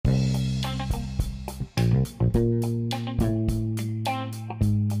Good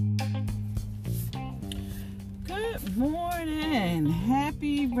morning.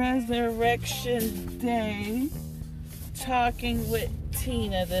 Happy Resurrection Day. Talking with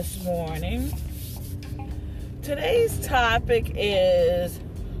Tina this morning. Today's topic is,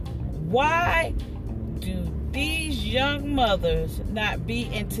 why do these young mothers not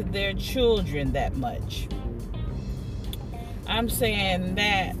be into their children that much? I'm saying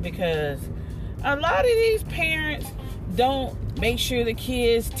that because a lot of these parents don't make sure the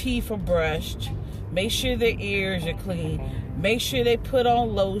kids' teeth are brushed, make sure their ears are clean, make sure they put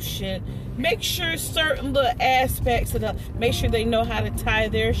on lotion, make sure certain little aspects of make sure they know how to tie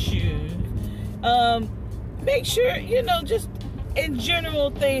their shoes, make sure, just in general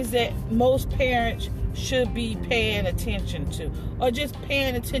things that most parents should be paying attention to, or just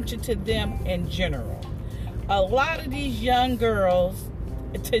paying attention to them in general. A lot of these young girls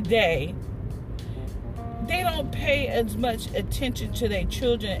today, they don't pay as much attention to their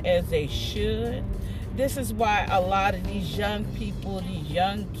children as they should. This is why a lot of these young people, these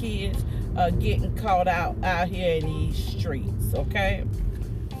young kids, are getting caught out here in these streets, okay?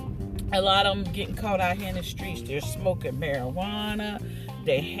 A lot of them getting caught out here in the streets. They're smoking marijuana,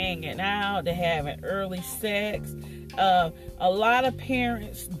 they're hanging out, they're having early sex. A lot of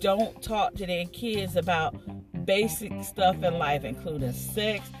parents don't talk to their kids about basic stuff in life, including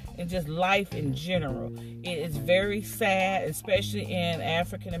sex and just life in general. It is very sad, especially in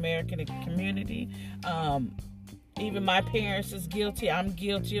African American community. Even my parents is guilty. I'm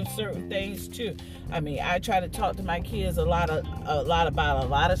guilty of certain things too. I mean, I try to talk to my kids a lot about a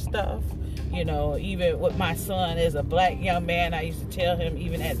lot of stuff. Even with my son as a black young man, I used to tell him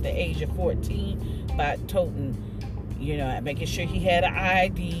even at the age of 14 about toting, making sure he had an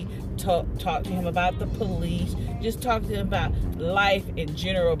ID, talk to him about the police, just talk to him about life in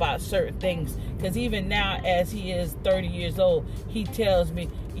general, about certain things. Because even now, as he is 30 years old, he tells me,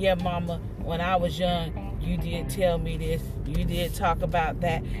 yeah, mama, when I was young, you did tell me this, you did talk about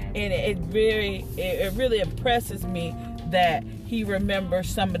that. And it really impresses me that he remembers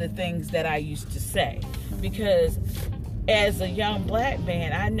some of the things that I used to say. Because as a young black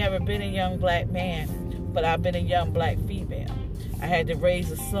man, I've never been a young black man, but I've been a young black female. I had to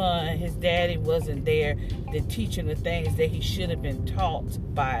raise a son. His daddy wasn't there to teach him the things that he should have been taught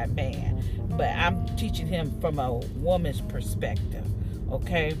by a man. But I'm teaching him from a woman's perspective,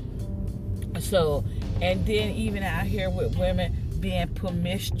 okay? So, and then even out here with women being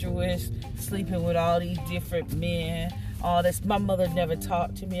promiscuous, sleeping with all these different men, all this. My mother never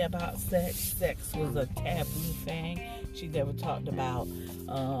talked to me about sex. Sex was a taboo thing. She never talked about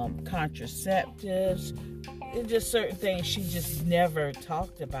contraceptives. It's just certain things she just never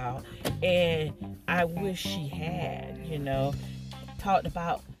talked about. And I wish she had, talked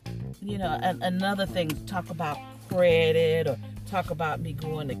about, another thing, talk about credit or talk about me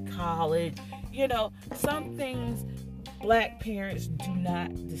going to college. Some things black parents do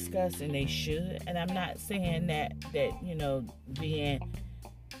not discuss, and they should. And I'm not saying that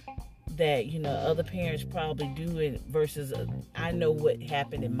other parents probably do it versus I know what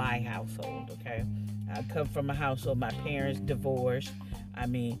happened in my household, okay? I come from a household, my parents divorced. I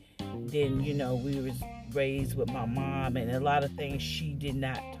mean, then, we was raised with my mom, and a lot of things she did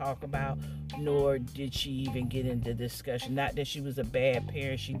not talk about, nor did she even get into discussion. Not that she was a bad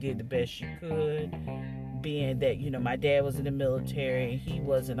parent, she did the best she could, being that, my dad was in the military, and he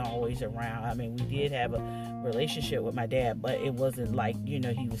wasn't always around. I mean, we did have a relationship with my dad, but it wasn't like, he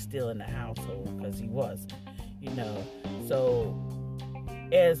was still in the household, because he wasn't, So,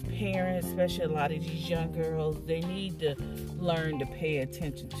 as parents, especially a lot of these young girls, they need to learn to pay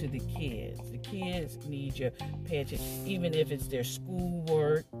attention to the kids. The kids need you to pay attention, even if it's their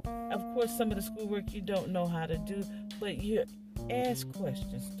schoolwork. Of course, some of the schoolwork you don't know how to do, but you ask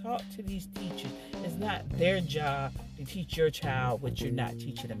questions. Talk to these teachers. It's not their job to teach your child what you're not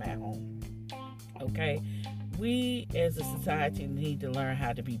teaching them at home. Okay? We as a society need to learn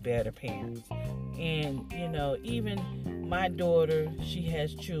how to be better parents. And, even my daughter, she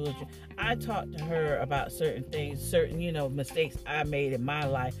has children. I talk to her about certain things, certain, mistakes I made in my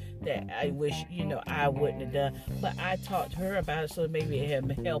life that I wish, I wouldn't have done. But I talk to her about it so maybe it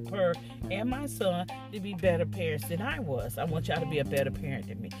will help her and my son to be better parents than I was. I want y'all to be a better parent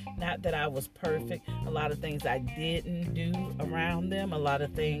than me. Not that I was perfect. A lot of things I didn't do around them. A lot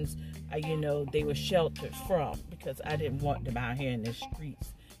of things, they were sheltered from because I didn't want them out here in the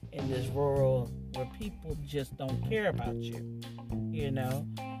streets, in this rural where people just don't care about you,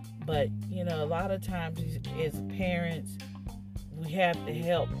 But, a lot of times as parents, we have to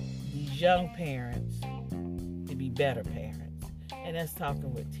help these young parents to be better parents. And that's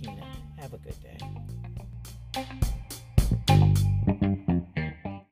Talking with Tina. Have a good day. you.